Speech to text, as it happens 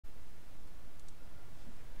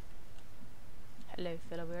Hello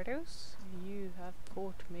fellow weirdos, you have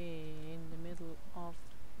caught me in the middle of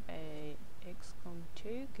a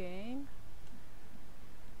XCOM2 game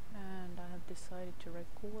and I have decided to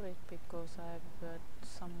record it because I've got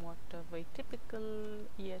somewhat of a typical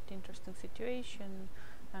yet interesting situation,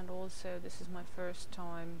 and also this is my first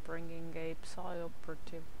time bringing a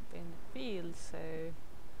psi-operative in the field, so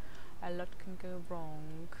a lot can go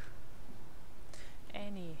wrong.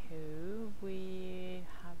 Anywho, we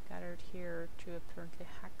have gathered here to apparently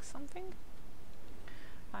hack something.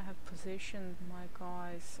 I have positioned my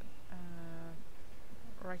guys,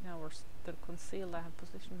 right now we're still concealed. I have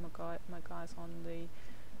positioned my guys on the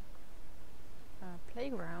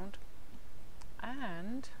playground,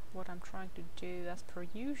 and what I'm trying to do, as per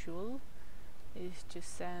usual, is to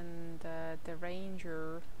send the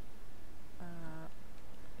ranger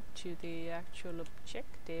to the actual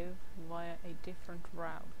objective via a different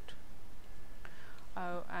route.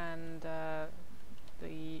 Oh, and the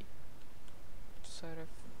sort of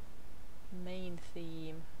main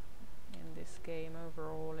theme in this game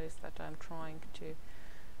overall is that I'm trying to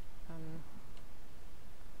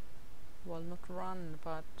well, not run,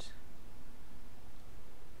 but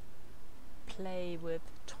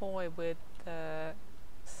toy with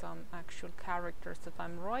some actual characters that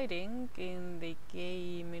I'm writing in the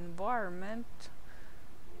game environment,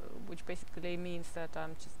 which basically means that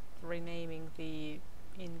I'm just renaming the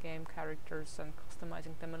in-game characters and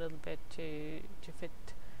customizing them a little bit to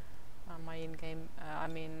fit my in-game,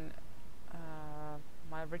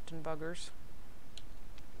 my written buggers.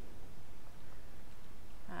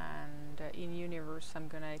 And in universe I'm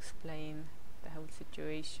gonna explain the whole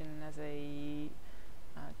situation as a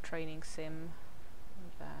training sim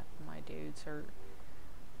that my dudes are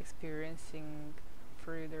experiencing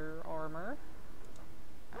through their armor.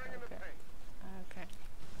 Okay.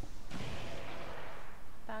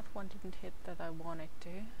 That one didn't hit that I wanted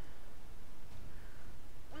to.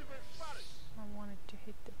 I wanted to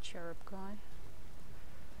hit the cherub guy.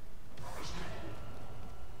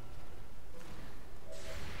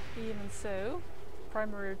 Even so,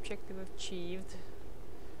 primary objective achieved.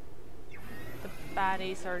 The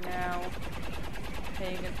baddies are now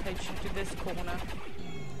paying attention to this corner.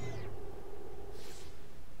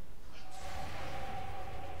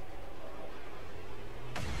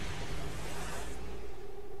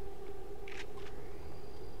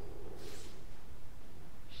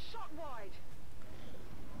 Shot wide.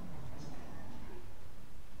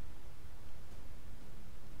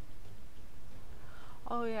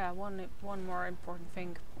 Oh yeah, one more important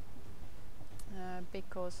thing.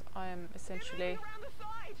 Because I am essentially...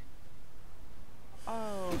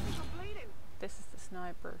 Oh, this is the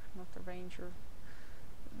sniper, not the ranger.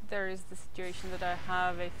 There is the situation that I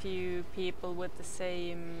have a few people with the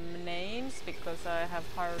same names because I have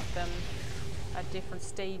hired them at different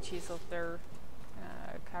stages of their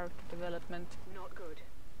character development. Not good.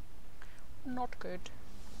 Not good.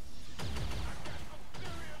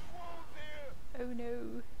 Oh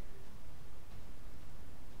no.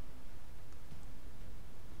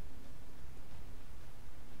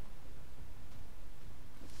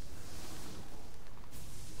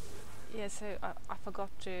 Yeah, so I forgot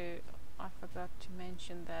to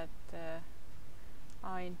mention that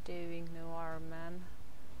I ain't doing no Ironman,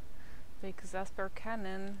 because as per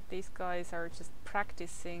canon these guys are just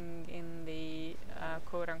practicing in the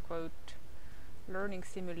quote-unquote learning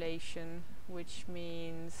simulation, which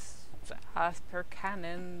means as per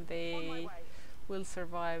canon they will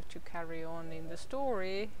survive to carry on in the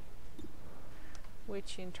story,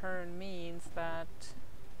 which in turn means that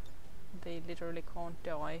they literally can't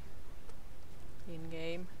die in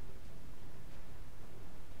game.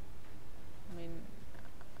 I mean,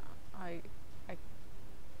 I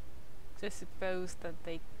suppose that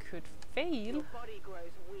they could fail. Your body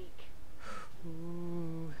grows weak.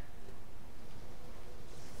 Ooh.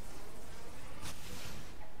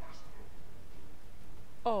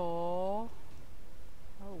 Oh.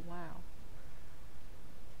 Oh wow.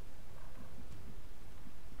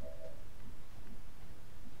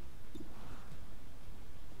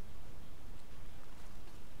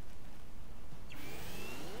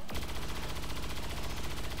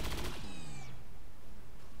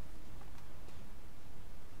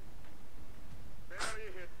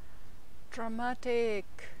 Dramatic.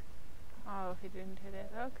 Oh, he didn't hit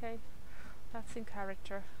it. Okay, that's in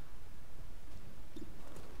character.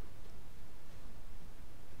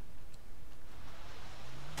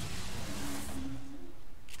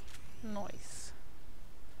 Nice.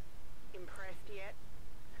 Impressed yet?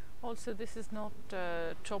 Also, this is not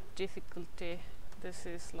top difficulty. This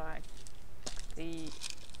is like the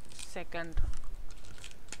second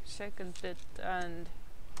second bit, and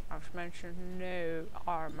I've mentioned no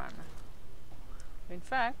Ironman. In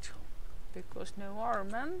fact, because no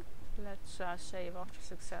Ironman, let's save after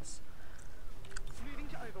success. Moving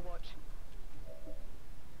to Overwatch.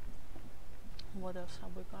 What else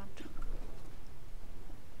have we got?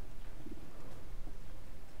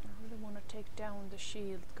 I really want to take down the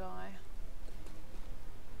shield guy.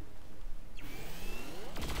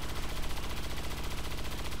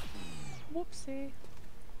 Whoopsie.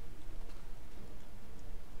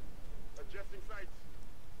 Adjusting sights.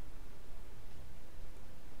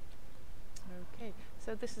 Okay,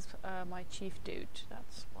 so this is my chief dude.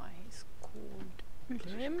 That's why he's called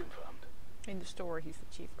him. Confirmed. In the story, he's the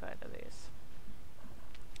chief guy, that is.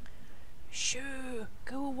 Shoo!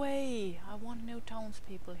 Go away! I want no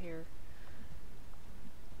townspeople here.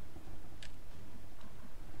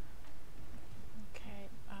 Okay,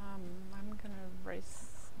 I'm gonna risk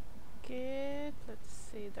it. Let's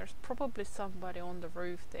see, there's probably somebody on the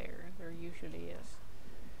roof there. There usually is.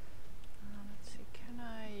 Let's see, can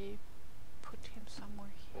I put him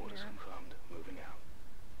somewhere Orders here? confirmed. Moving out.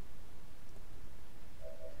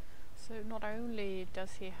 So not only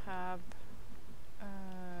does he have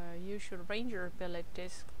usual ranger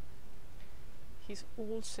abilities, he's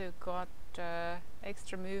also got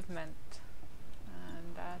extra movement,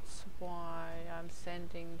 and that's why I'm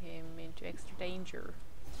sending him into extra danger.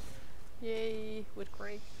 Yay, with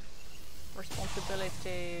great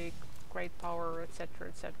responsibility, great power, etc,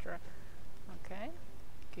 etc. Okay,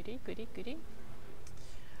 goody, goody, goody.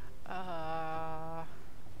 Let's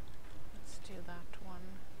do that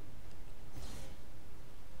one.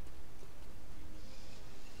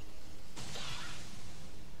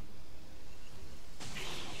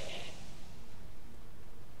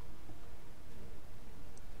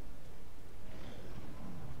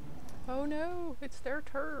 Oh no, it's their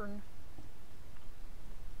turn.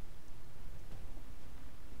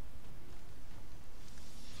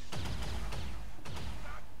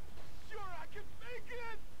 Sure, I can make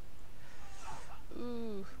it.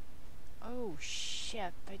 Ooh. Oh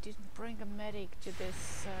shit, I didn't bring a medic to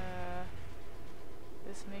this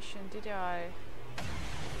this mission, did I?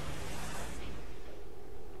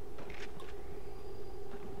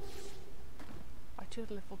 I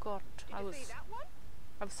totally forgot. Did you see that one?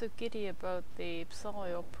 I was so giddy about the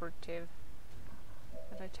psi-operative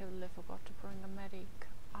that I totally forgot to bring a medic.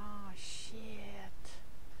 Ah, shit.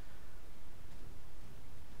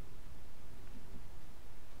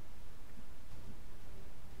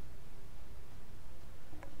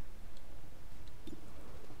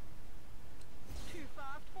 Too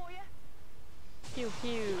fast for you? Pew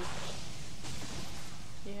pew.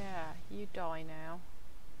 Yeah, you die now.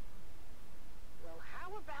 Well, how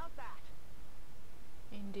about that?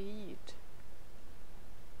 Indeed.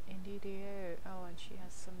 Indeed. Oh, and she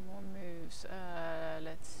has some more moves.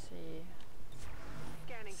 Let's see.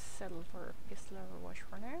 Scanning. Settle for pistol overwatch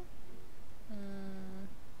for now.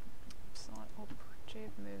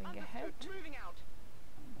 Psi-operative moving ahead. Understood. Moving out.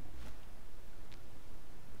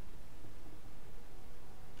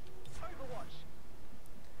 Overwatch.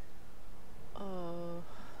 Oh,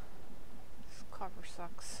 this cover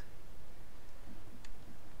sucks.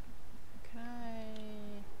 Can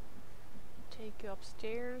I take you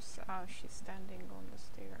upstairs? Oh, she's standing on the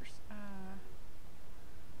stairs.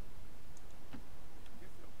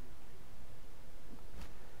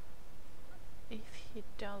 If he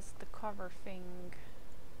does the cover thing,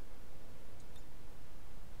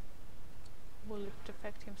 will it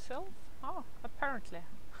affect himself? Oh, apparently.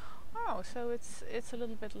 Oh, so it's a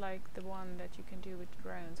little bit like the one that you can do with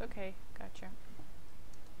drones. Okay, gotcha.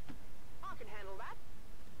 I can handle that.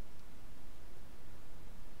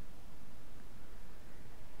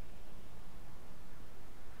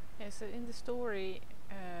 Yeah, so in the story,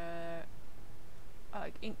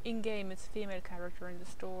 in game it's a female character. In the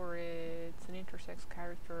story it's an intersex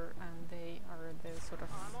character, and they are the sort of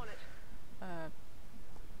I'm on it.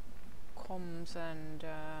 comms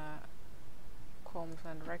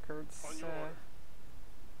and records On your order.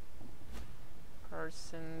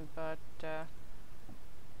 person, but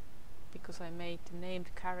because I made the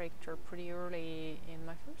named character pretty early in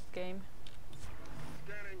my first game,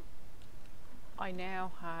 Scanning. I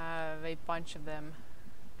now have a bunch of them,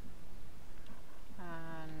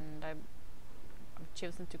 and I've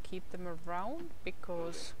chosen to keep them around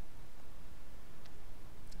because...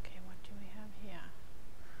 Okay, what do we have here?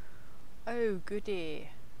 Oh goody,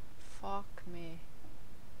 fuck me.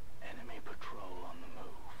 Enemy patrol on the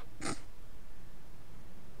move.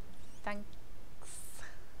 Thanks.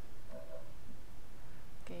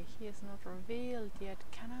 Okay, he is not revealed yet.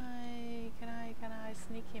 Can I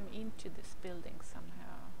sneak him into this building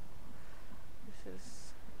somehow? This is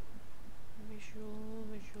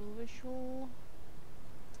visual.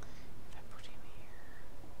 If I put him here,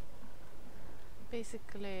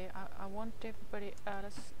 basically, I want everybody.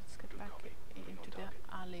 Let's get back into the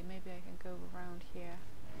alley. Maybe I can go around here.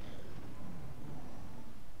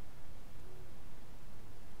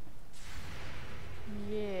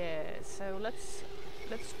 Yeah. So let's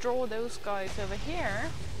draw those guys over here.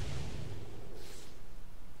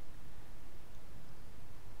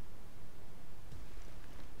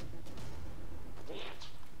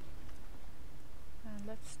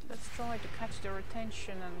 Let's try to catch their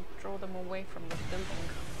attention and draw them away from the building.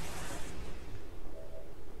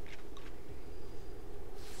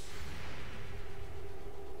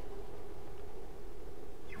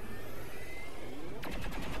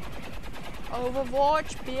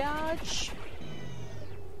 Overwatch, biatch!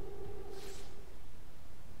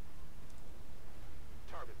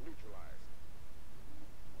 Target neutralized.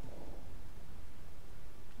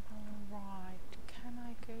 Alright, can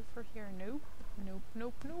I go for here? Nope. Nope.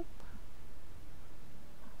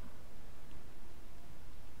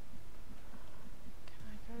 Can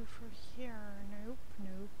I go for here?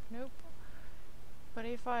 Nope. But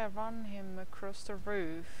if I run him across the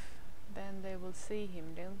roof, then they will see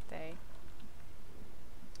him, don't they?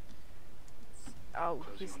 Oh,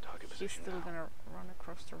 he's still gonna run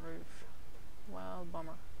across the roof. Well,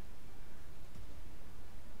 bummer.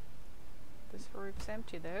 This roof's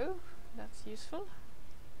empty though. That's useful.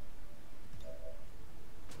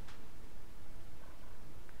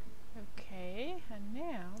 Okay, and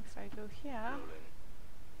now if I go here,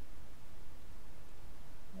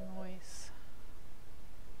 noise.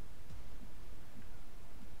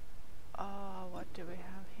 What do we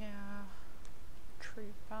have here?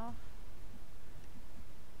 Trooper.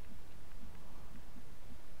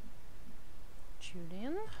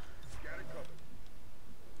 Julian. Got it covered.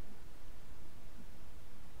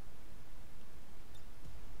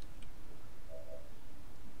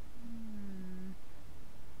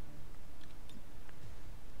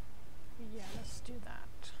 Yeah, let's do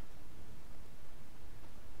that.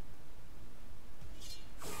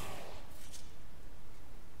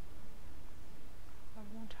 I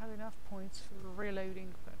won't have enough points for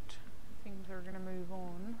reloading, but things are gonna move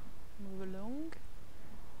along.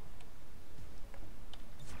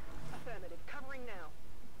 Affirmative. Covering now.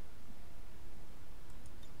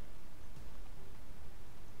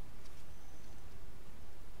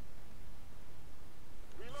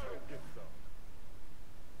 Reload. Get some.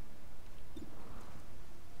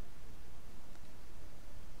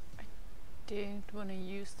 Didn't want to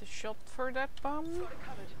use the shot for that bomb. Got it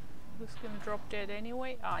covered. Who's gonna drop dead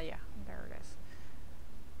anyway? Ah, yeah, there it is.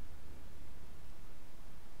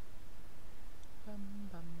 Bum.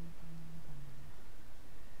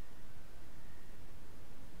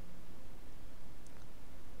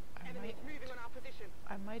 Enemies moving on our position.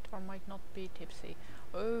 I might or might not be tipsy.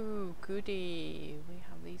 Oh, goody. We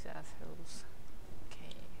have these assholes.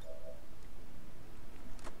 Okay.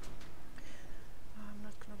 I'm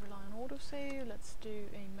not gonna rely on autosave. Let's do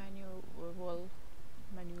a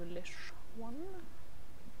manualish one.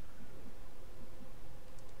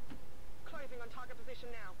 Closing on target position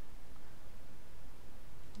now.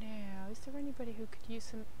 Now, is there anybody who could use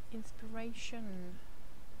some inspiration?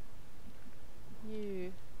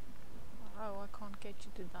 You. Oh, I can't get you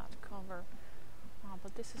to that cover. Ah,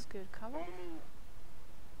 but this is good cover. On the move.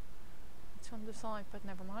 It's on the side, but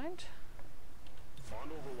never mind. On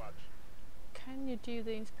Overwatch. Can you do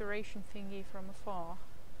the inspiration thingy from afar?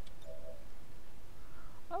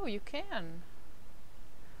 Oh, you can.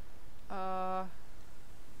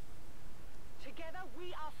 Together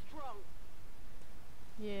we are strong.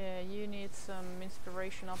 Yeah, you need some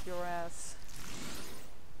inspiration up your ass.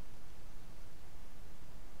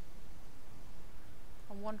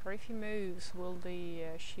 I wonder if he moves, will the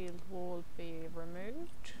shield wall be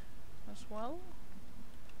removed as well?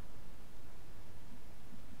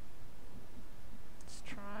 Let's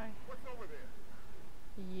try. What's over there?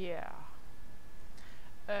 Yeah.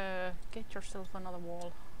 Get yourself another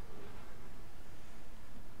wall.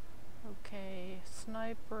 Okay,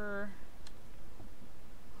 sniper.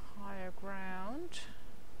 Higher ground.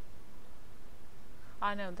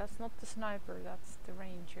 Ah no, that's not the sniper, that's the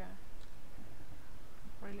ranger.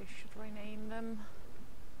 Really should rename them.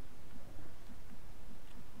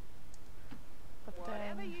 But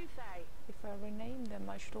Whatever you say. if I rename them,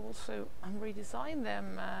 I should also redesign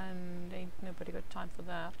them, and ain't nobody got time for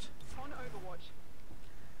that. On Overwatch.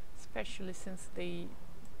 Especially since the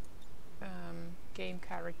game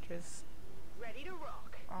characters Ready to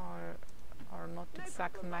rock. are not No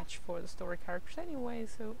exact problem. match for the story characters anyway,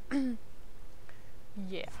 so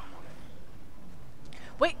yeah.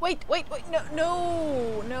 Wait, wait, wait, wait, no,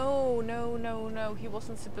 no, no, no, no, no. He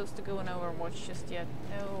wasn't supposed to go on Overwatch just yet.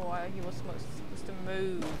 No, he was supposed to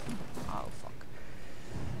move. Oh, fuck.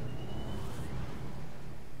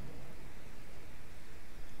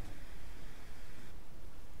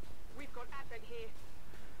 We've got Advent here.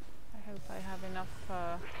 I hope I have enough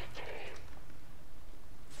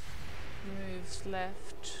moves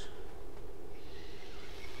left.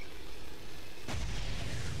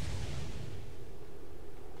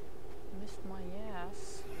 Missed my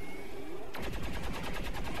ass.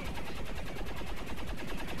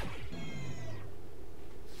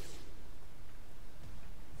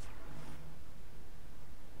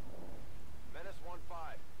 Menace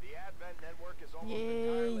 1-5. The Advent network is almost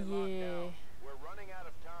entirely locked down. We're running out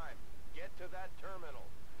of time. Get to that terminal.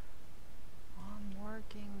 I'm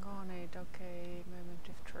working on it. Okay, moment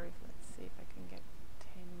of truth. Let's see if I can get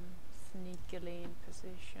him sneakily in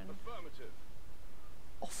position. Affirmative.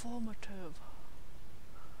 Affirmative.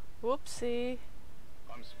 Whoopsie.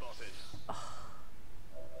 I'm spotted.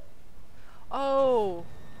 Oh.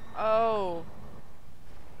 Oh.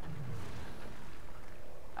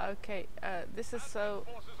 Okay, this is so...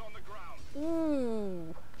 Forces on the ground.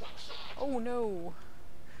 Ooh. Oh no.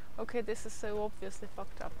 Okay, this is so obviously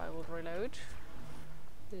fucked up. I will reload.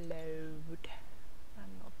 Load.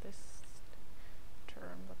 And not this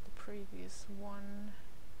term, but the previous one.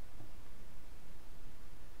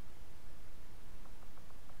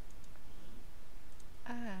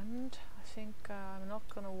 And I think I'm not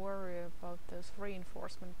gonna worry about those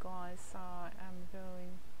reinforcement guys. I am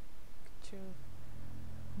going to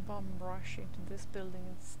bomb rush into this building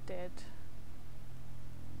instead.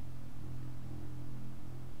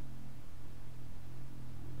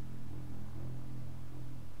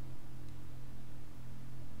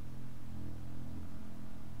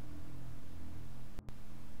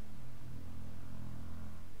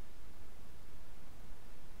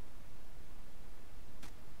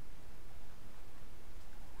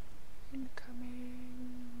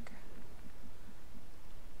 Incoming.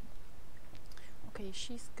 Okay,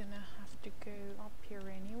 she's gonna have to go up here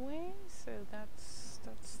anyway, so that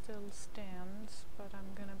still stands, but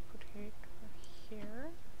I'm gonna put her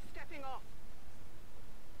here. Stepping off.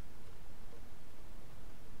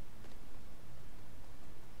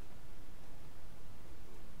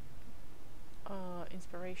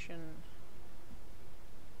 Inspiration.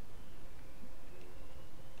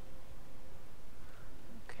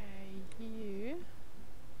 You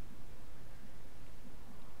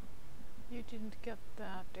didn't get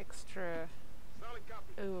that extra Solid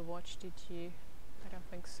copy. Overwatch, did you? I don't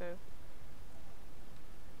think so.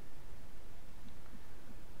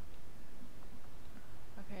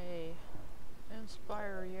 Okay,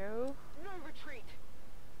 inspire yo. No retreat.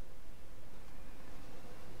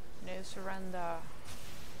 No surrender.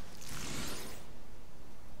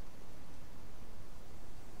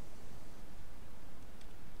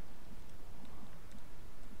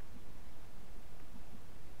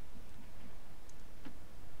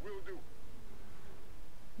 Will do.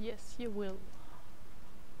 Yes, you will.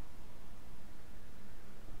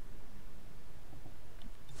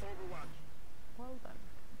 Overwatch. Well done.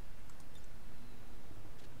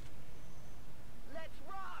 Let's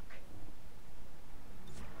rock.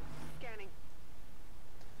 Scanning.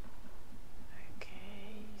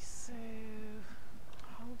 Okay, so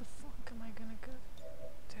how the fuck am I gonna go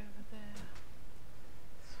over there?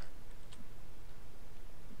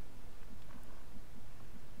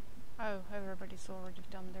 Oh, everybody's already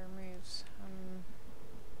done their moves.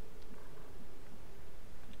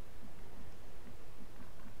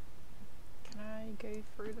 Can I go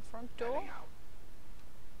through the front door?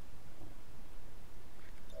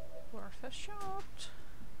 Worth a shot.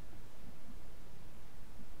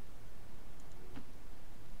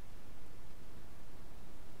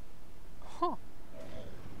 Huh.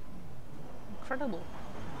 Incredible.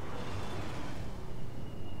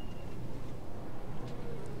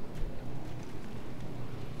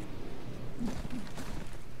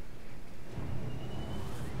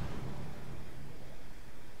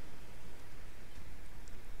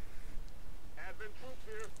 Advent troops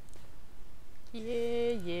here.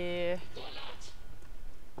 Yeah, yeah.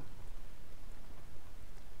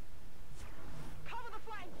 Cover the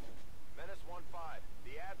flanks. Menace 1-5.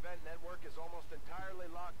 The Advent network is almost entirely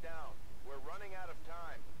locked down. We're running out of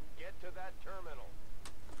time. Get to that terminal.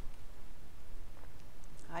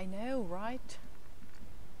 I know, right?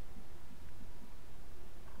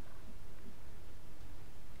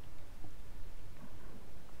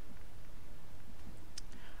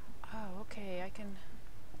 Oh, okay, I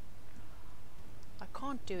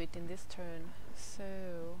can't do it in this turn, So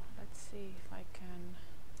let's see if I can.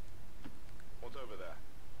 What's over there?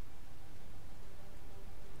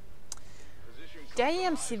 Position Damn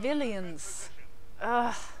compromised. civilians! Position.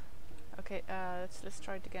 Ugh. Okay, let's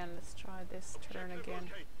try it again. Let's try this turn Objective again.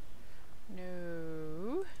 located.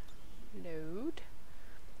 No. Load.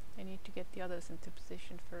 I need to get the others into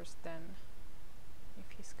position first then.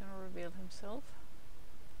 If he's gonna reveal himself.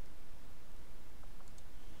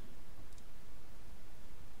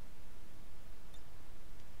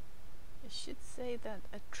 I should say that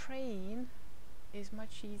a train is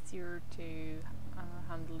much easier to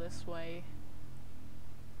handle this way.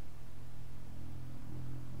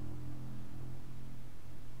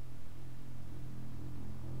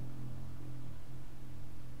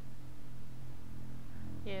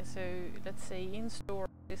 Yeah, so let's say in store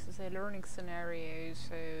this is a learning scenario,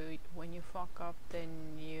 so when you fuck up then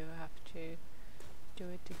you have to do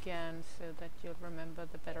it again so that you'll remember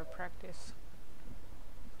the better practice.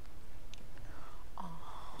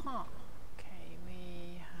 Uh-huh. Okay,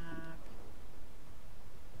 we have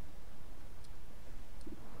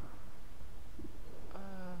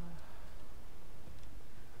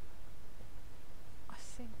I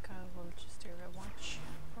think I will just do a watch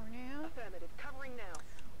for now. Affirmative. Covering now.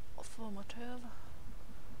 Affirmative.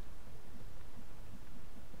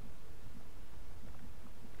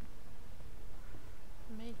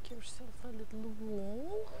 Make yourself a little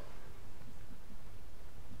wall.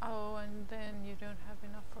 Oh, and then you don't have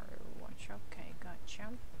enough for a watch. Okay, gotcha.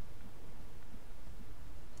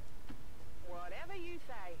 Whatever you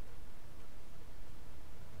say.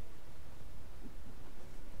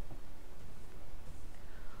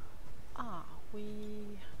 Ah,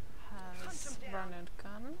 we has Hunt 'em run down. and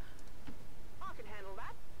gun. I can handle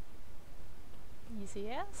that. Easy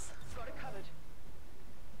as. Got it covered.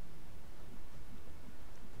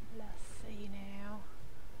 Let's see now.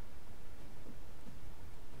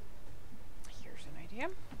 Here's an idea.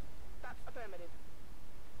 That's affirmative.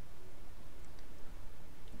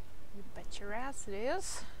 You bet your ass it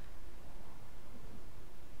is.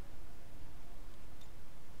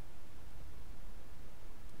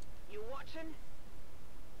 You watching?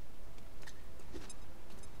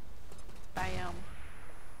 Bam.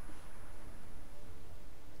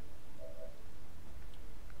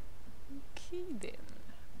 Okay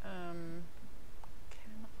then.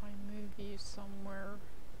 Can I move you somewhere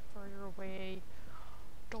further away?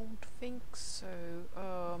 Don't think so.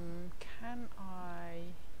 Can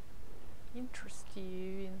I interest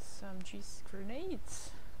you in some juice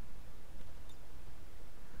grenades?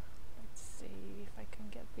 Let's see if I can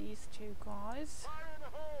get these two guys. Fire in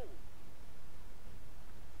the hole!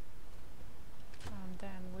 And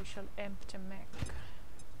then we shall empty mech.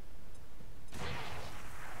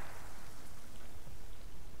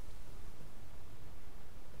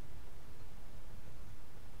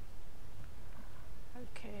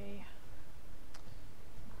 Okay.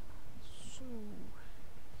 So,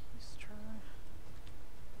 his turn.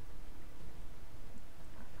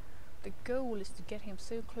 The goal is to get him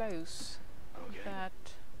so close Okay. that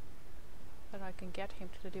I can get him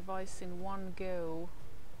to the device in one go.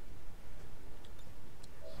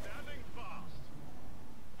 Standing fast.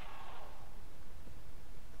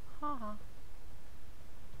 Haha.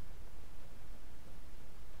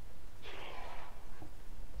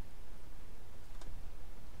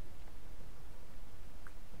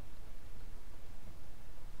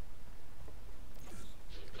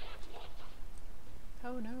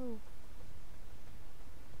 Oh no.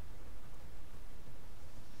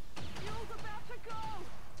 Fuel's about to go.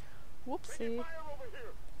 Whoopsie. Fire over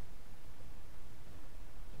here.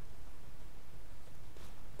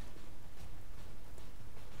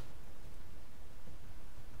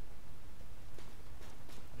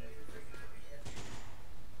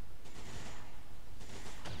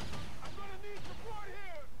 I'm gonna need support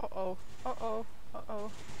here. Uh-oh. Uh-oh.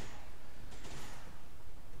 Uh-oh.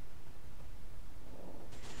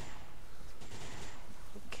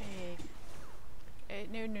 Okay.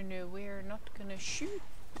 No, we're not gonna shoot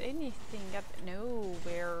anything at... No,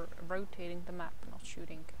 we're rotating the map, not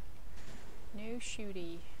shooting. No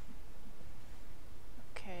shooty.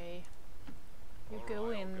 Okay. You All go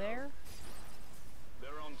right, I'll in go. there.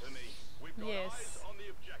 They're on to me. We've got Yes. eyes on the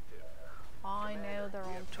objective. I know Commander, they're we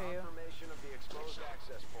on have to you. confirmation of the exposed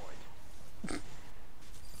access point.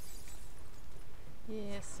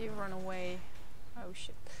 Yes, you run away. Oh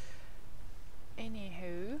shit.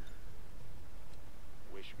 Anywho,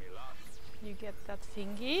 Wish me luck. you get that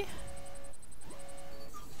thingy.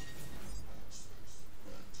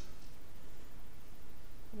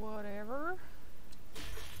 Whatever.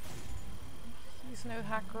 He's no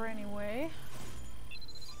hacker anyway.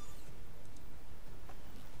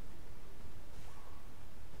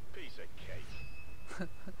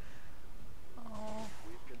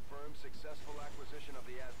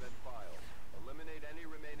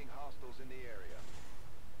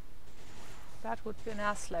 That would be an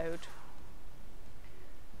ass load.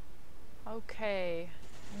 Okay,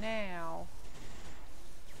 now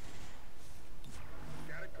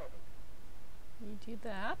Got it covered. you do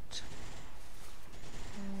that.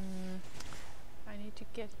 I need to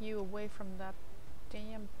get you away from that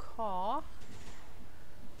damn car.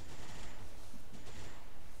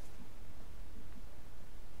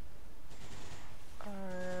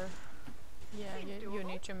 Yeah, you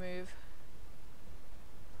need to move.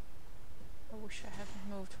 I wish I hadn't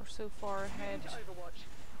moved for so far ahead. Moving to Overwatch.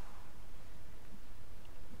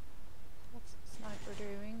 What's the sniper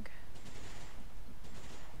doing?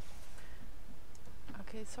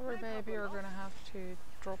 Okay, sorry baby, you're gonna have to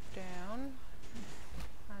drop down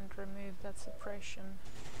and remove that suppression.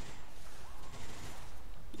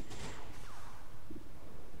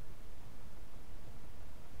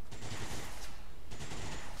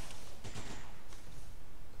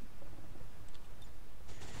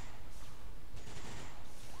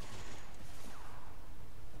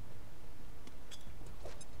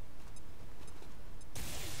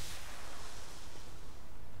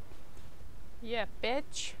 Yeah,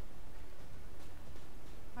 bitch.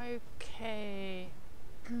 Okay.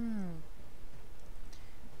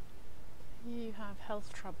 You have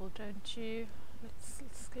health trouble, don't you?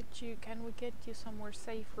 Let's get you. Can we get you somewhere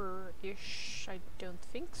safer-ish? I don't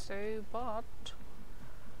think so, but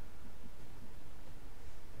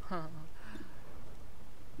here's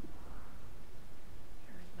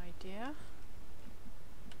an idea.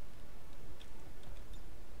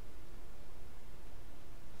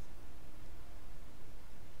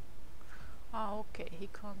 Ah, okay, he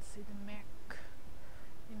can't see the mech.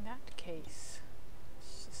 In that case,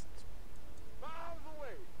 let's Out of the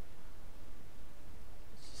way.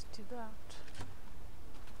 just do that.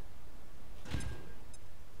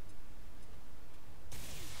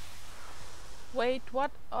 Wait,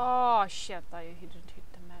 what? Oh shit, he didn't hit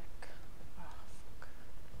the mech. Oh fuck.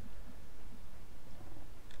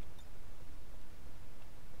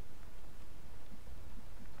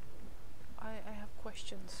 I have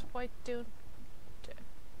questions. Why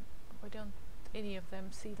don't any of them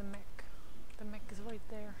see the mech? The mech is right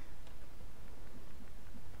there.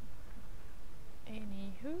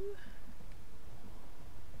 Anywho.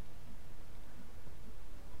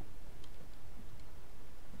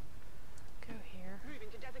 Go here. Moving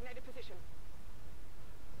to designated position.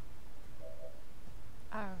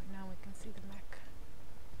 Oh, now we can see the mech.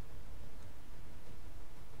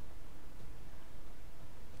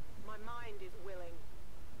 My mind is willing.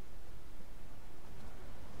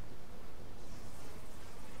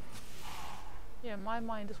 Yeah, my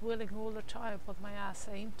mind is willing all the time, but my ass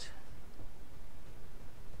ain't.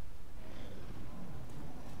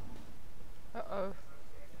 Uh-oh.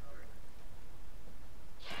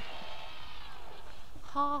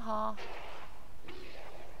 Ha ha.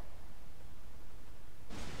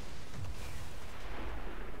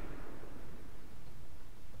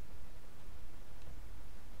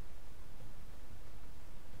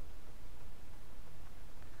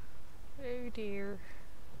 Oh dear.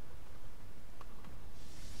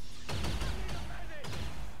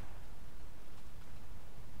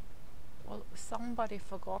 Well, somebody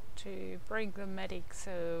forgot to bring the medic,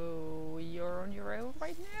 so you're on your own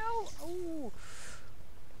right now? Oh!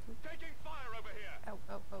 Taking fire over here. Oh,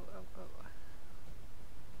 oh, oh, oh, oh.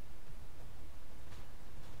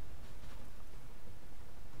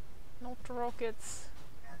 Not the rockets.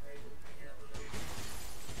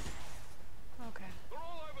 Okay, They're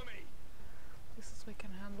all over me. this is we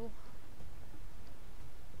can handle.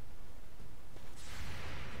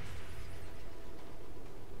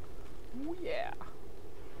 Oh yeah!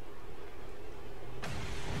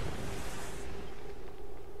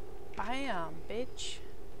 Bam, bitch!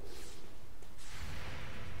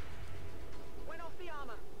 Went off the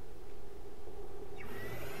armor.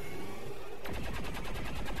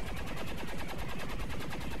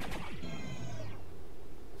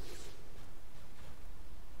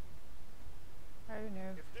 Oh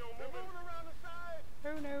no. Still They're moving. moving around the side.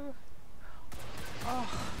 Oh no.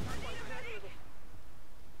 Oh,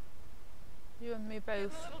 you and me both.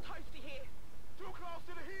 Getting a little toasty here. Too close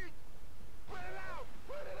to the heat. Put it out.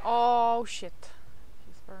 Put it out. Oh shit.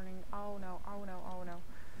 She's burning. Oh no, oh no, oh no.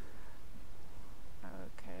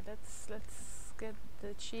 Okay, let's get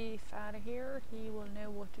the chief out of here. He will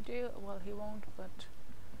know what to do. Well, he won't, but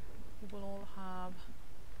we will all have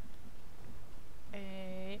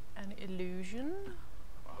an illusion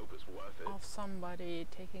I hope it's worth it. of somebody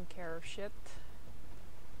taking care of shit.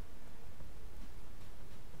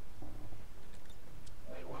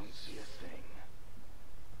 They won't see a thing.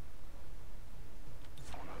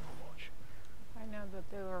 On Overwatch. I know that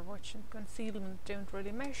The Overwatch and concealment don't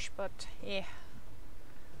really mesh, but yeah.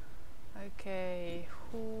 Okay,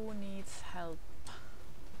 who needs help?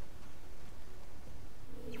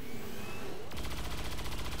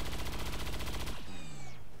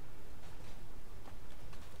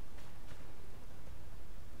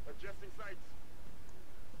 Adjusting sights.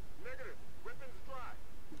 Negative. Weapons dry.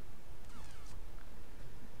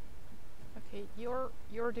 Okay,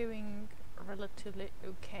 you're doing relatively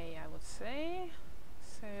okay, I would say.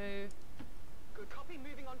 So Good copy,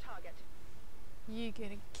 moving on target. you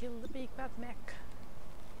gonna kill the big bad mech.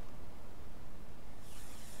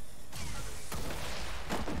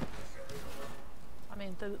 I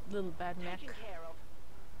mean the little bad mech. Taken care of.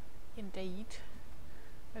 Indeed.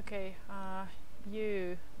 Okay,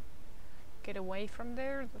 you get away from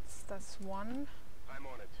there. That's one. I'm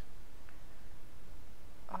on it.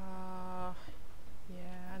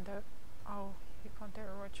 Yeah, and oh, you can't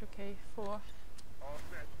Overwatch. Okay, 4. All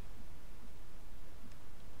set.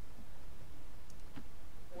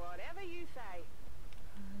 Whatever you say.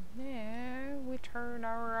 Now we turn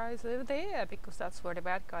our eyes over there because that's where the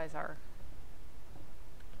bad guys are.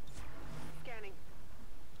 Scanning.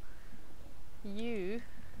 You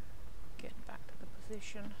get back to the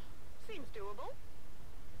position. Seems doable.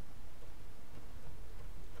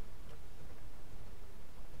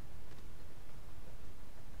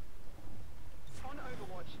 On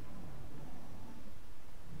Overwatch.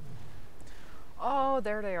 Oh,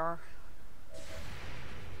 there they are.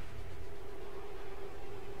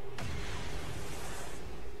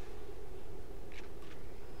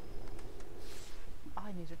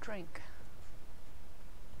 I need a drink.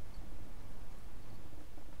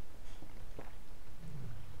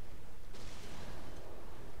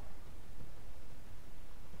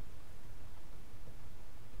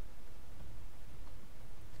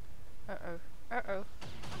 Uh-oh. Uh-oh.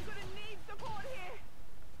 I'm gonna need support here.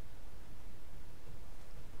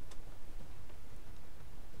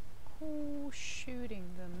 Who's shooting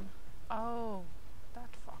them? Oh, that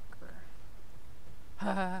fucker.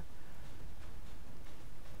 Haha.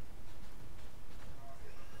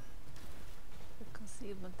 The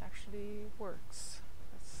concealment actually works.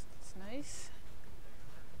 That's nice.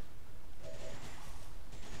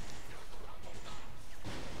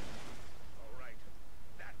 All right.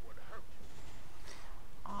 That would hurt.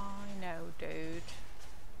 I know, dude.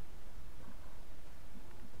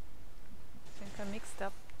 I think I mixed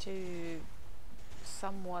up two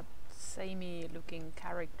somewhat samey looking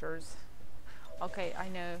characters. Okay, I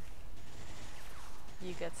know.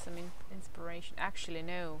 You get some inspiration. Actually,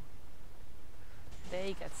 no.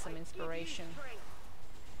 They get some I give you inspiration. strength.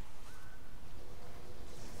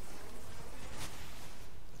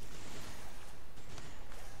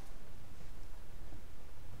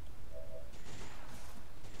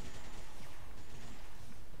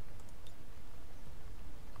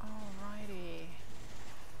 Alrighty.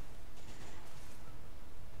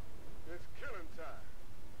 It's killing time.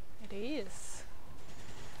 It is.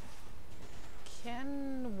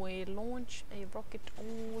 Can we launch a rocket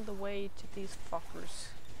all the way to these fuckers?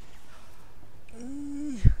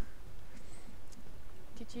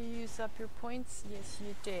 Did you use up your points? Yes,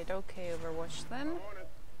 you did. Okay, Overwatch then. I'm on it.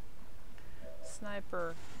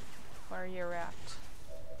 Sniper, where you're at.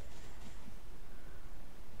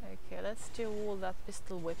 Okay, let's do all that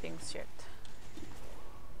pistol whipping shit.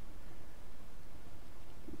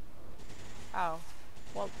 Oh,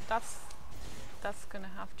 well, that's gonna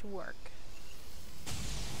have to work.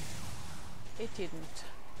 It didn't.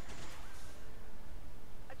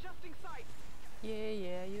 Adjusting sights.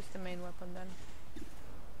 Yeah, use the main weapon then.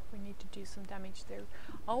 We need to do some damage there.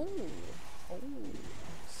 Oh,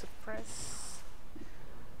 suppress.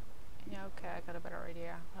 Yeah, okay, I got a better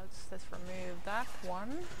idea. Let's remove that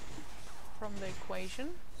one from the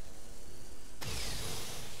equation.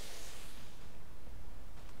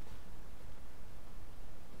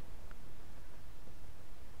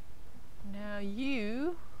 Now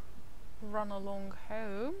you run along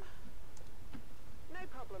home. No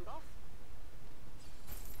problem, boss.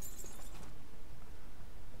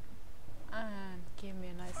 And give me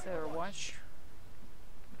a nice Overwatch.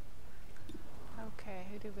 Okay,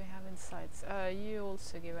 who do we have in sights? You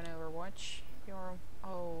also give an Overwatch. You're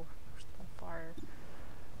you're still on fire.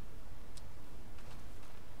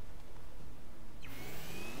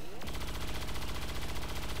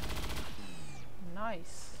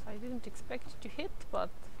 Nice. I didn't expect it to hit, but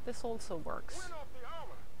this also works. Win off the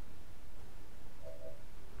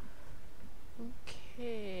armor.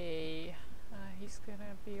 Okay. He's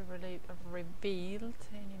gonna be revealed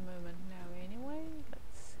any moment now anyway.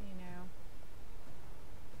 Let's see now.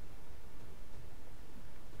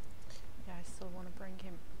 Yeah, I still want to bring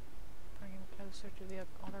bring him closer to the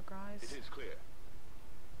other guys. It is clear.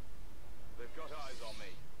 They've got eyes on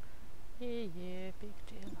me. Yeah, big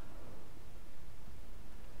deal.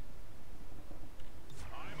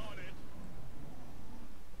 I'm on it.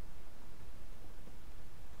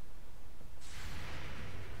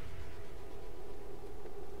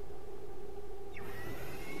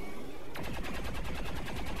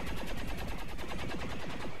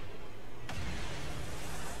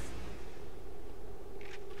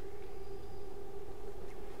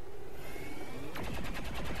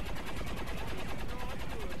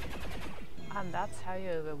 And that's how you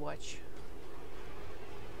overwatch.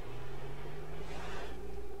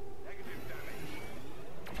 Negative damage.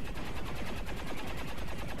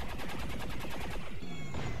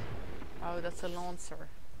 Oh, that's a lancer.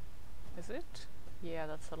 Is it? Yeah,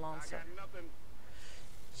 that's a I lancer. got nothing.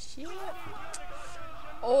 Shit.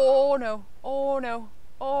 Oh no! Oh no!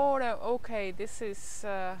 Oh no! Okay, this is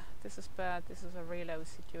bad. This is a reload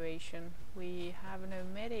situation. We have no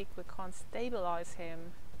medic. We can't stabilize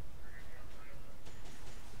him.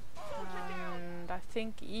 And I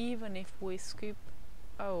think even if we scoop...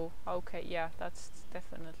 Oh, okay, yeah, that's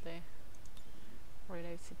definitely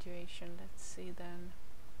reload situation. Let's see then.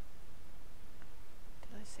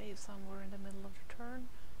 Did I save somewhere in the middle of the turn?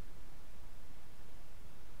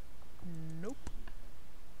 Nope.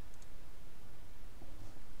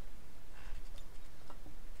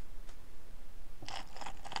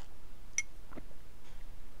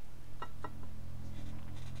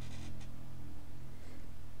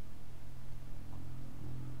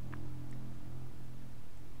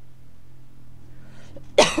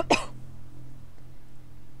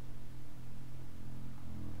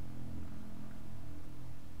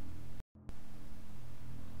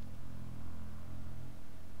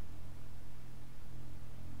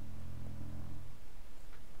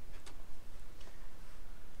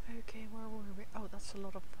 Okay, where were we? Oh, that's a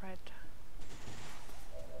lot of bread.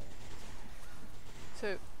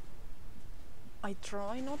 So, I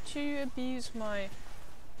try not to abuse my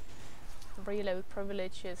reload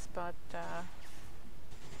privileges, but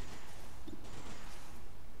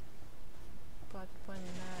when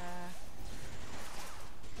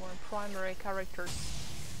primary characters...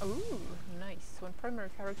 Ooh, nice. When primary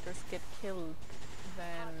characters get killed,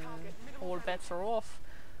 then all bets are off.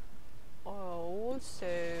 Also,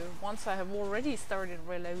 once I have already started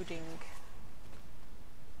reloading,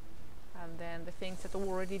 and then the things that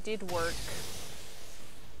already did work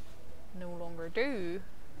no longer do.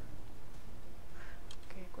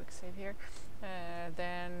 Okay, quick save here.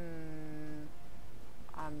 Then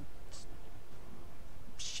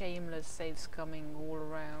shameless saves coming all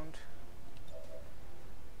around.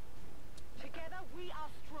 Together we are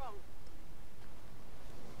strong.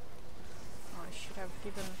 I should have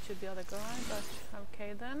given it to the other guy, but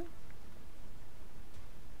okay then.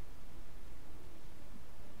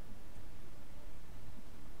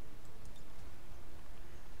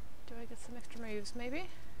 Do I get some extra moves, maybe?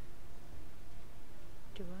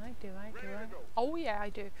 Do I? Oh yeah, I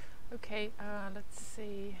do. Okay, let's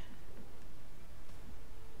see.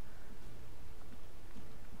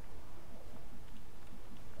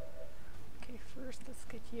 Okay, first let's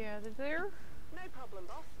get you out of there. No problem,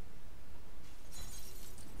 boss.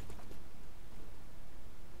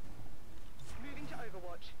 Moving to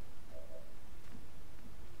Overwatch.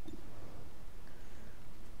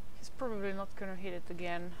 He's probably not gonna hit it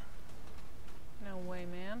again. No way,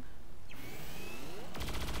 man.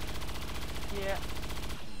 Yeah.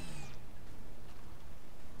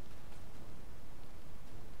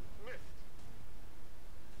 Missed.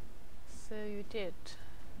 So you did.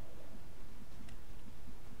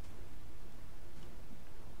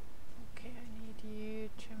 Okay, I need you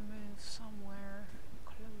to move somewhere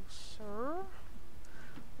closer.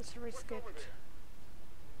 Let's risk What's it. over there?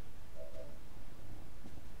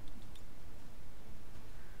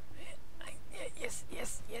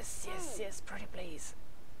 Yes, pretty please.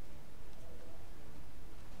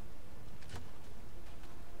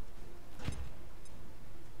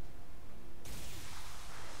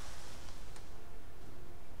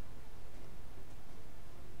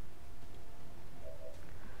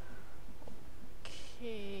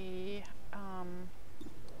 Okay,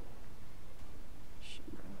 should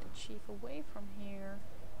bring the chief away from here.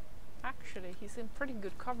 Actually, he's in pretty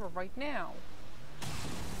good cover right now.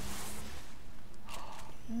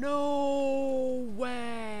 No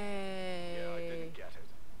way! Yeah, I didn't get it.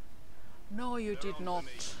 No, you They're did on to not.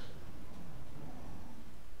 me.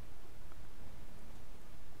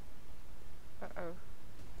 Uh-oh.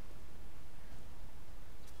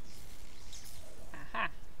 Aha.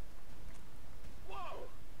 Whoa!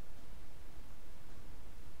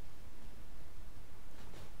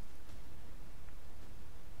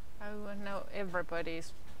 no,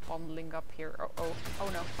 everybody's bundling up here. Oh, oh, oh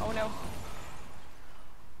no, oh no.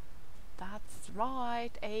 That's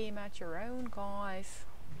right, aim at your own, guys.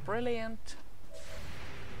 Brilliant.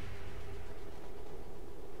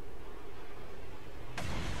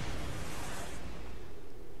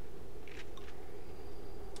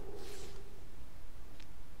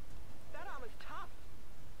 That armor's tough.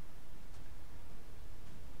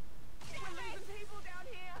 We're losing people down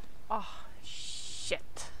here. Oh,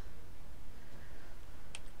 shit.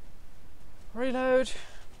 Reload.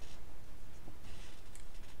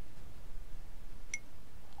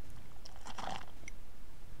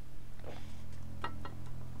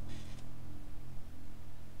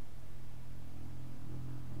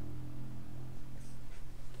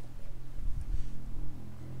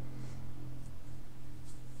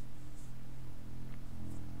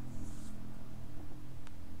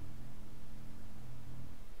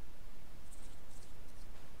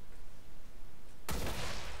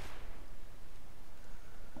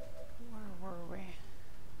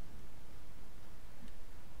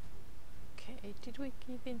 Did we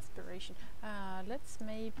give inspiration? Let's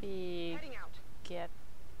maybe Heading out. get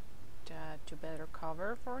to better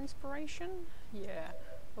cover for inspiration. Yeah.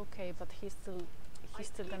 Okay, but he's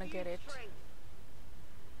still gonna get it. Strength.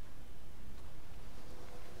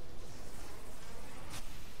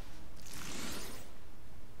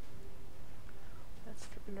 Let's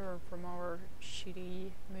learn from our shitty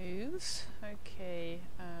moves. Okay,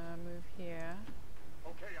 move here.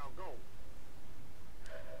 Okay, I'll go.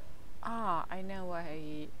 Ah, I know why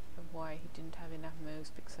he didn't have enough moves,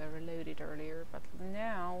 because I reloaded earlier. But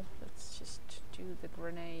now let's just do the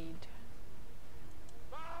grenade.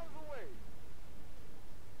 Miles away.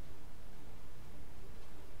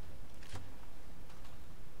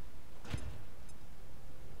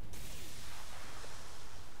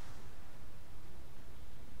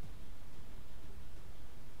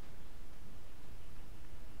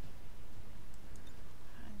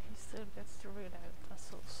 And he still gets to reload. That's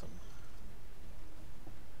awesome.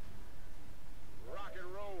 Rock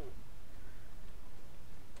and roll.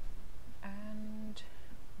 And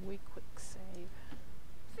we quick save.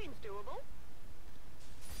 Seems doable.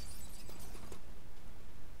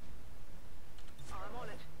 I'm on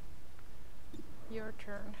it. Your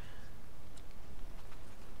turn.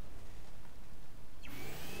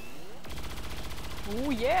 Oh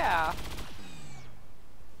yeah!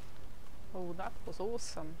 Oh, that was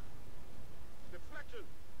awesome. Deflection.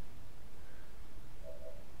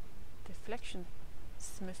 Deflection.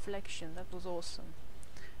 Smiflection, that was awesome.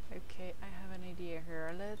 Okay, I have an idea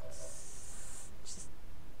here. Let's just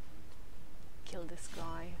kill this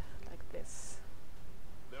guy like this.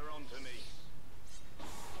 They're on to me.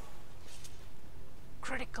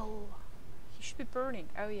 Critical! He should be burning.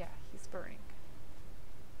 Oh yeah, he's burning.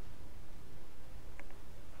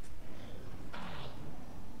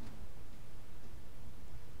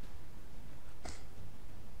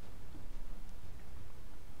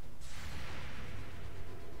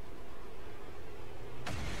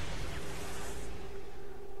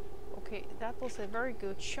 Okay, that was a very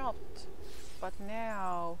good shot. But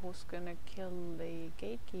now, who's gonna kill the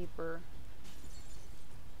gatekeeper?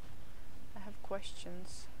 I have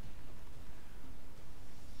questions.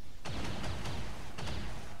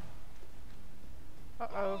 All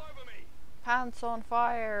Uh-oh. over me. Pants on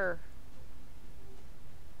fire!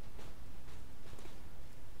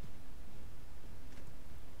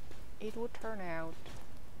 It would turn out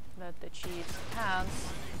that the chief's pants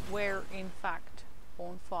were in fact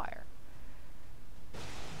on fire.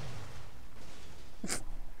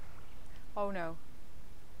 Oh no.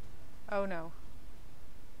 Oh no.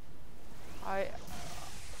 I'm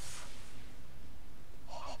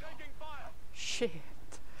taking fire. Shit.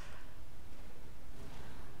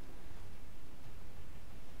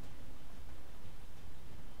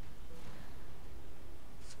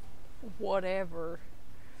 Whatever.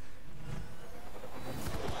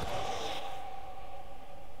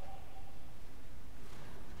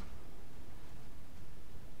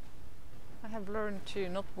 I have learned to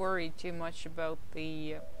not worry too much about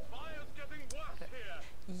the Fire's getting worse here.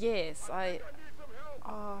 yes, I I need some help.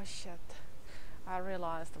 oh shit. I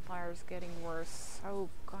realized the fire is getting worse. Oh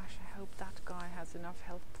gosh, I hope that guy has enough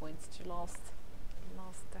health points to last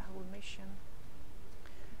the whole mission.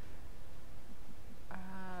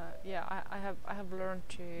 Yeah, I have learned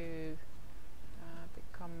to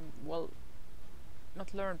become, well,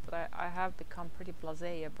 not learned, but I have become pretty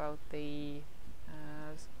blasé about the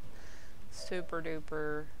super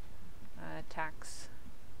duper attacks,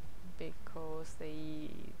 because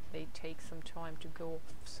they take some time to go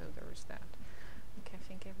off, so there is that. Okay, I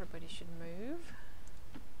think everybody should move.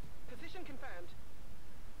 Position confirmed.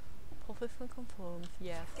 Position confirmed,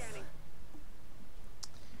 yes. Scanning.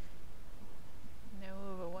 No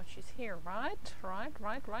Overwatch is here, right? Right.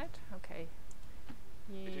 Okay.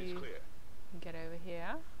 It is You clear. get over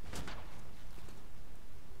here.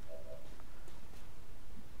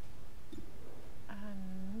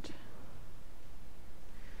 And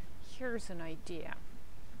here's an idea.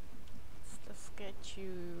 Let's get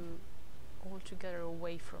you all together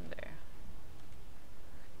away from there.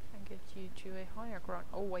 And get you to a higher ground.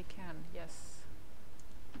 Oh, I can, yes.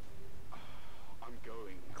 I'm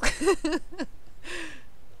going.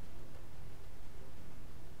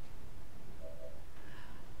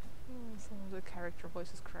 Oh, some of the character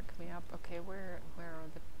voices crack me up. Okay, where are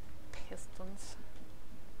the pistons?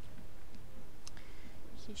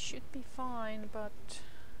 He should be fine, but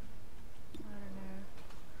I don't know.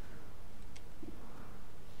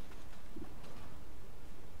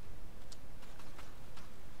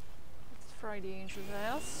 Let's fry the angel's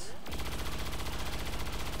ass.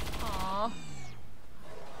 Aww.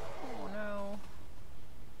 Oh no.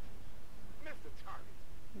 Missed the target.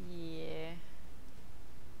 Yeah.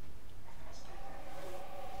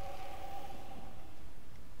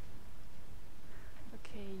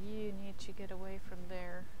 Okay, you need to get away from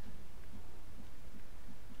there.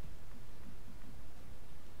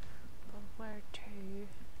 But where to?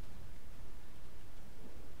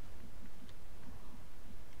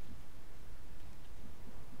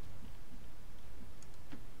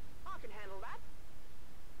 I can handle that.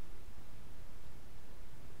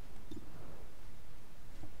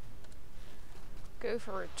 Go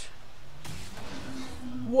for it.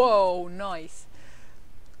 Whoa, nice.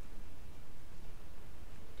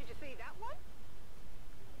 Did you see that one?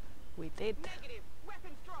 We did. Negative.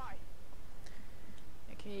 Weapons dry.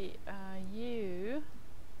 Okay, you.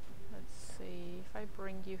 Let's see. If I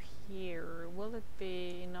bring you here, will it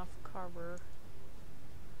be enough cover?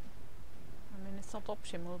 I mean, it's not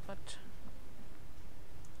optimal, but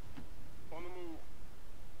On the move.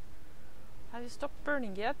 have you stopped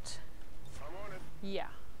burning yet? I'm on it. Yeah.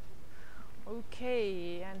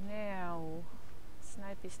 Okay, and now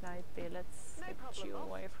snipey, let's No get problem, you boss.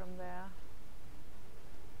 away from there.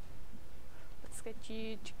 Let's get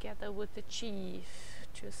you together with the chief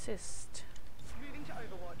to assist. Moving to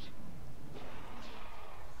Overwatch.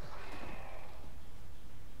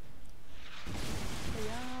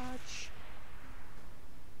 Biatch.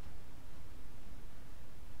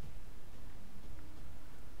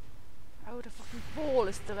 Oh, the fucking ball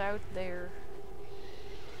is still out there.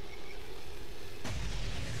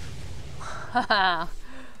 Haha.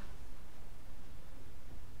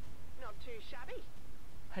 Not too shabby.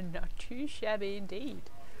 Not too shabby indeed.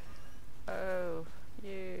 Oh,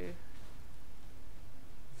 you.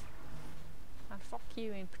 And fuck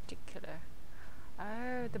you in particular.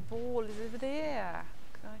 Oh, the ball is over there.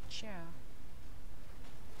 Gotcha.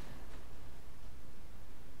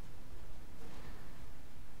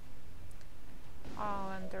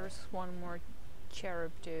 Oh, and there's one more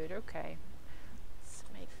cherub dude. Okay.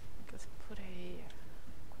 Let's put a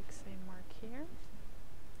quick save mark here.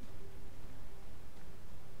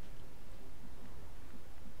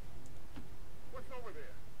 What's over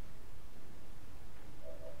there?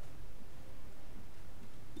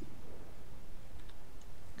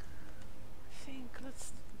 I think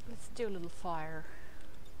let's do a little fire.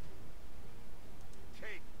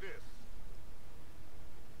 Take this.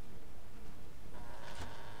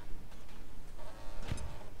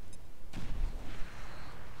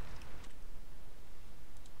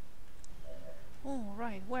 Oh,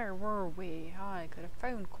 right, where were we? I got a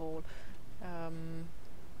phone call.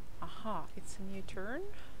 Aha, it's a new turn.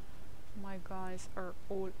 My guys are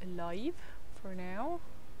all alive for now.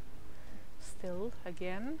 Still,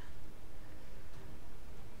 again.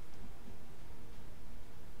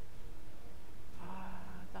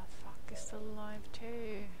 Ah, that fuck is still alive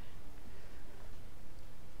too.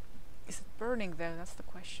 Is it burning though? That's the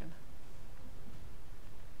question.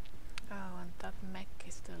 Oh, and that mech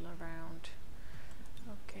is still around.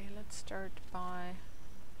 Okay, let's start by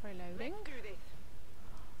reloading. Let's do this.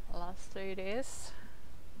 Let's do this.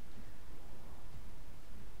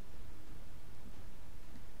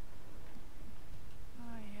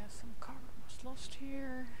 Oh yeah, some cover was lost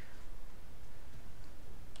here.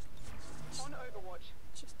 On Overwatch.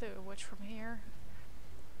 Just do a watch from here.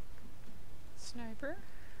 Sniper.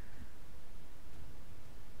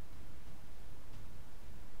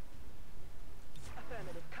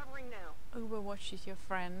 Affirmative. Covering now. Overwatch is your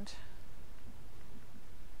friend.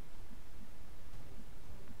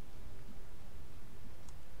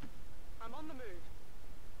 I'm on the move.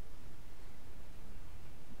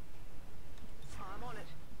 I'm on it.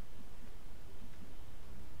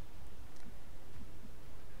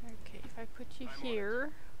 you I'm on here,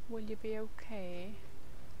 will you be okay?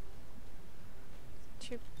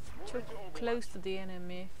 Too Moving to Overwatch. close to the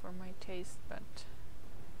enemy for my taste, but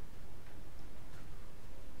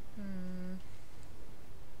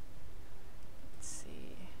let's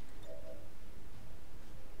see.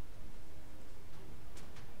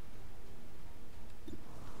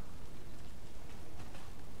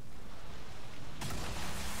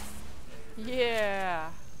 Yeah.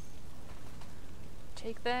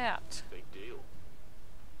 Take that. Big deal.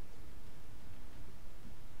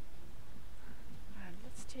 And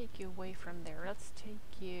let's take you away from there. Let's take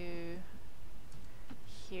you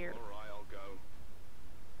here. All right, I'll go.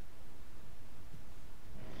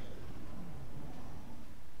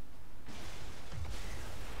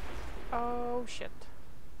 Oh shit.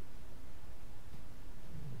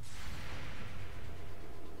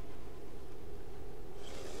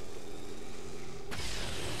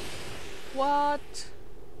 What?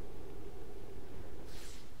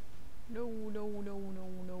 No, no, no, no,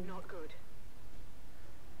 no. Not good.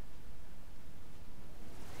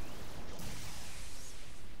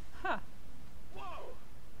 Huh. Whoa!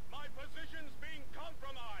 My position's being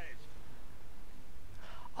compromised.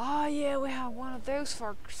 Oh yeah, we have one of those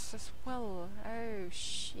folks as well. Oh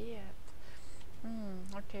shit.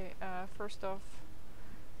 Okay, first off,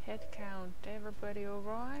 head count. Everybody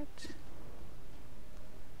alright?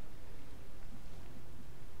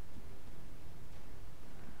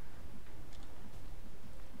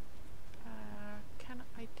 Can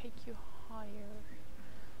I take you higher?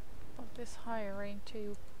 But this higher ain't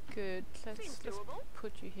too good. Seems Let's doable.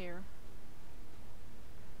 put you here.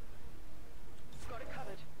 Got it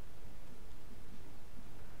covered.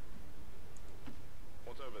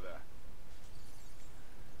 What's over there?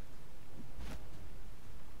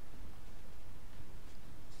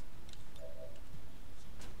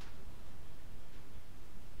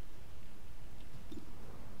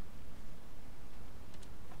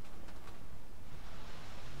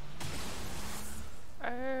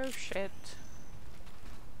 Oh shit.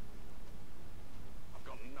 I've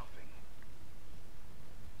got nothing.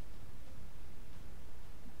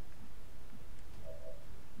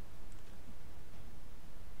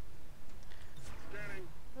 Scanning.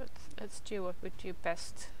 Let's do what we do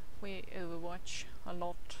best. We overwatch a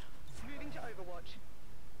lot. Moving to Overwatch.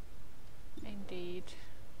 Indeed.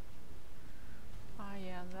 Ah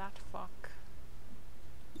yeah, that fuck.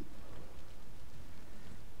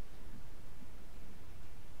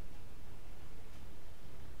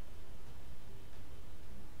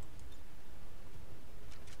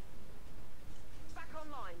 Back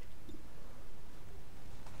online.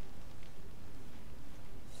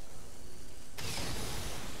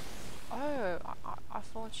 Oh, I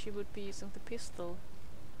thought she would be using the pistol.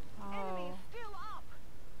 Oh, Enemies still up.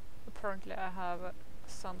 apparently I have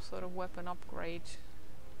some sort of weapon upgrade.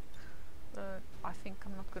 I think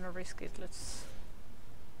I'm not gonna risk it. Let's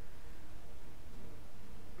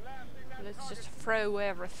Blasting that just target. throw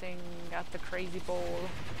everything at the crazy ball.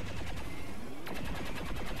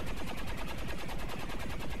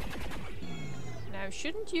 Now,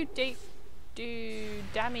 shouldn't you do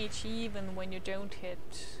damage even when you don't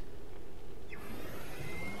hit?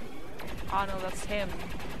 Oh no, that's him.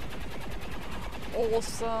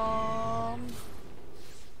 Awesome.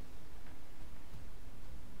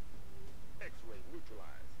 X-ray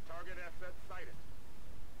neutralized. Target asset sighted.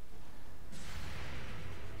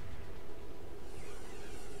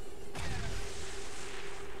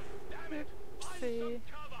 Damn it! Find See. some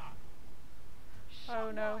cover. Oh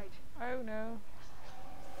Shot no. wide. Oh no.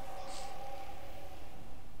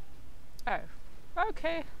 Oh.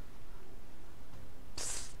 Okay.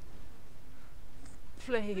 Psst.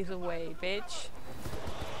 Please away, bitch.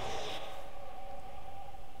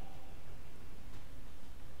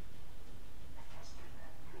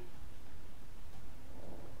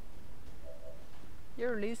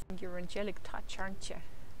 You're losing your angelic touch, aren't you?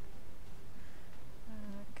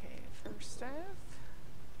 Okay, first off,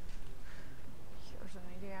 here's an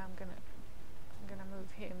idea. I'm gonna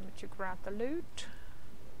move him to grab the loot.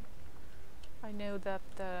 I know that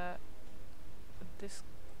this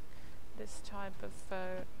type of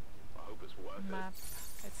I hope it's worth map,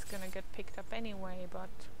 it's gonna get picked up anyway, but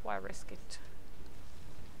why risk it? it.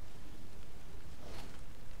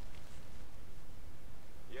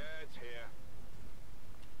 Yeah, it's here.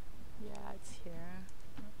 Yeah, it's here.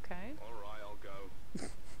 Okay. All right, I'll go.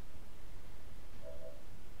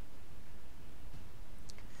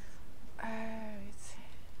 Oh, it's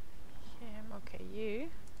him. Okay, you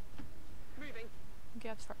Moving.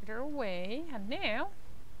 get further away, and now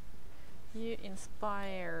you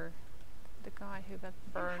inspire the guy who got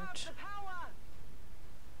Enhance burnt. the power.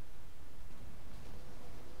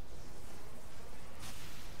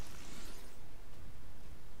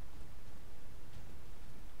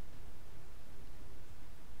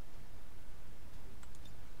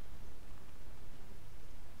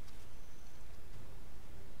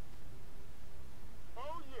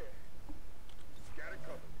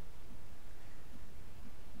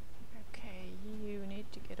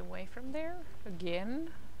 from there again.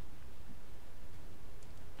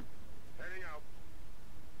 Heading out.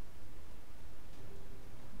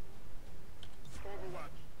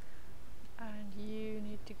 Overwatch. And you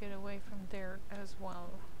need to get away from there as well.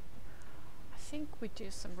 I think we do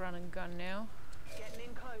some run and gun now. Getting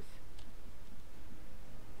in close.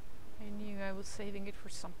 I knew I was saving it for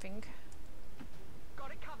something.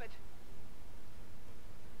 Got it covered.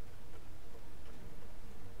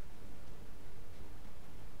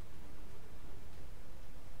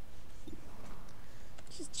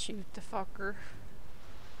 Just shoot the fucker.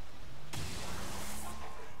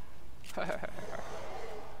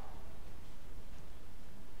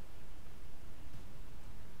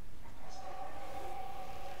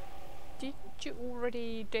 Didn't you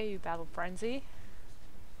already do Battle Frenzy?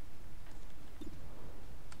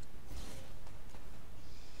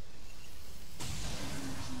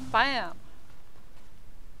 Bam!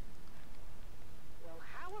 Well,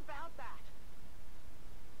 how about that?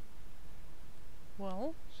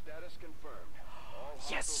 Well, Status confirmed. All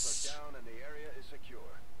Yes! hostiles are down and the area is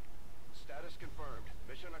secure. Status confirmed.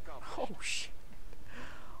 Mission accomplished. oh shit.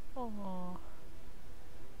 Oh.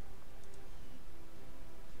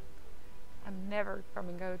 I'm never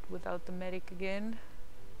coming out without the medic again.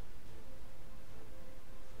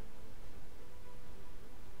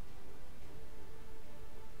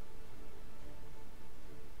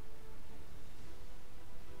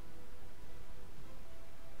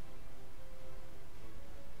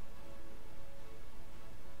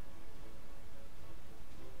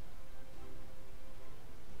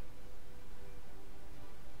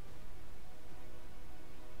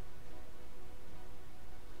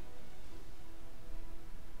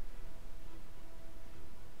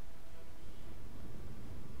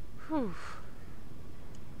 Whew.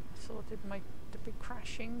 I thought it might be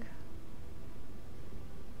crashing.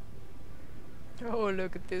 Oh,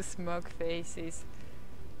 look at these smug faces.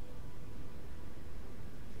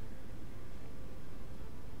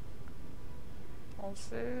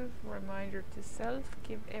 Also, reminder to self,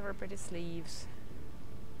 give everybody sleeves.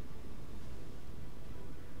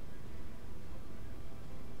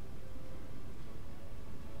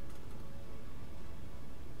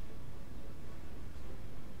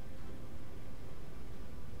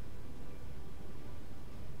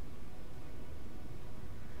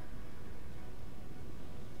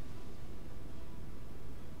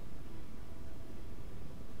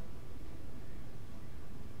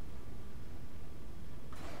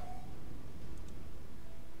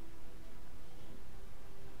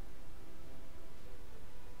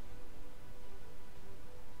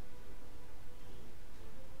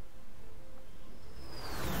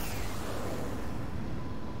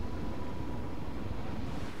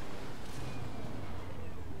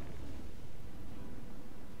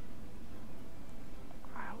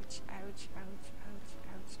 Ouch, ouch, ouch, ouch,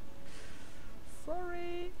 ouch.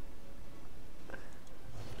 Sorry.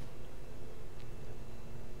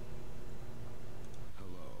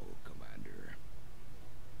 Hello, Commander.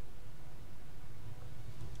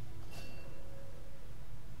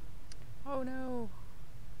 Oh no.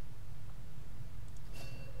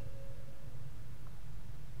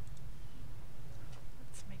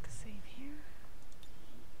 Let's make a save here.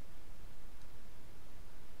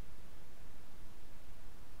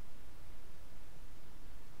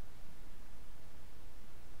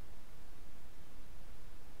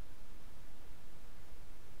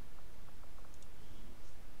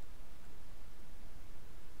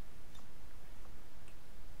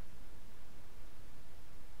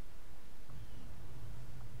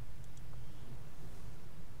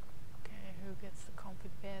 Okay, who gets the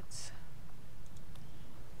comfort beds?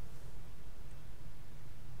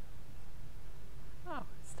 Oh,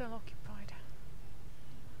 it's still occupied.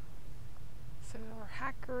 So our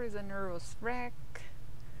hacker is a nervous wreck.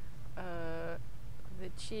 The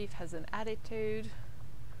chief has an attitude.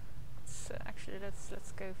 So actually,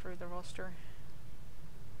 let's go through the roster.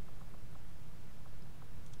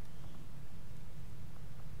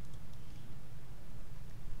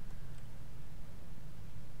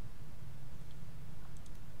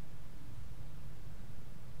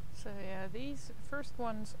 So yeah, these first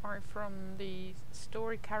ones are from the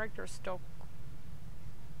story character stock,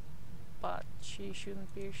 but she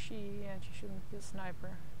shouldn't be a she, and she shouldn't be a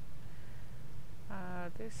sniper.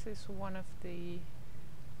 This is one of the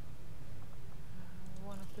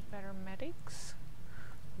better medics.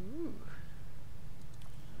 Ooh,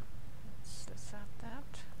 let's add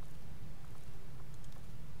that.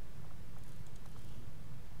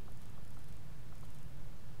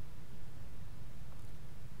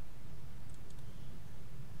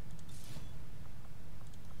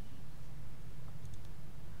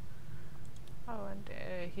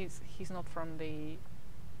 he's not from the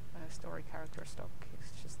story character stock.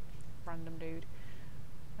 He's just random dude.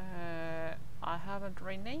 I haven't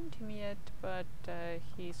renamed him yet, but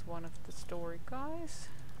he's one of the story guys.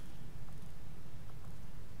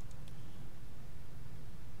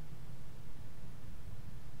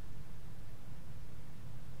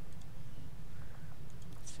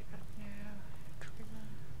 Let's see that now. Trigger.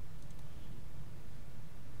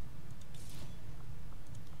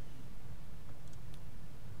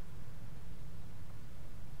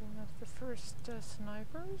 One of the first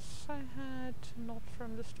snipers I had, not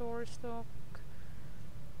from the story stock.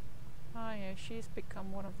 Ah yeah, she's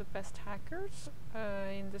become one of the best hackers.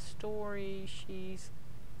 In the story she's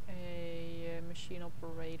a machine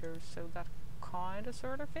operator, so that kinda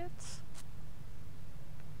sorta fits.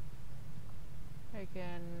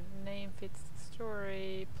 Again, name fits the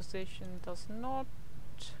story, position does not.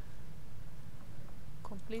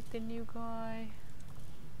 Completely new guy.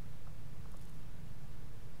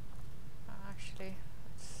 Actually,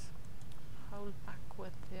 let's hold back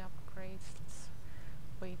with the upgrades. Let's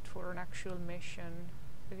wait for an actual mission.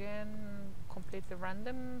 Again, completely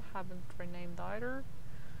random, haven't renamed either.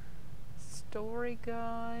 Story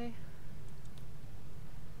guy.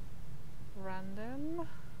 Random.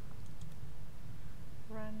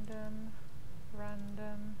 Random.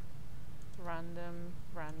 Random. Random.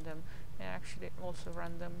 Random. Yeah, actually also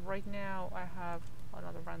random. Right now I have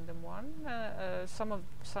another random one. Some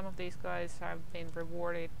of these guys have been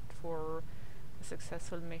rewarded for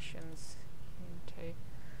successful missions into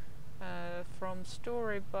from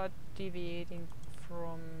story, but deviating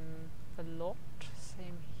from a lot.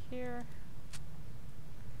 Same here.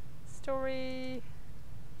 Story,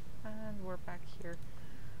 and we're back here.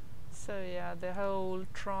 So yeah, the whole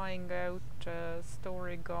trying out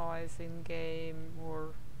story guys in game, or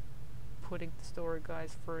putting the story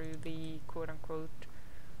guys through the quote-unquote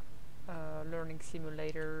learning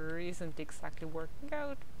simulator isn't exactly working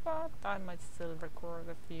out, but I might still record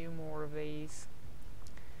a few more of these.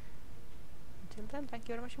 Until then, thank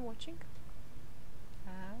you very much for watching.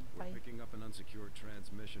 We're Bye. picking up an unsecured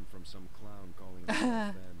transmission from some clown calling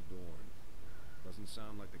himself Van Dorn. Doesn't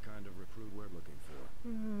sound like the kind of recruit we're looking for.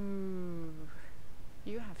 Ooh,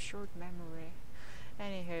 you have short memory.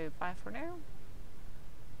 Anywho, bye for now.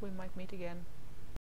 We might meet again.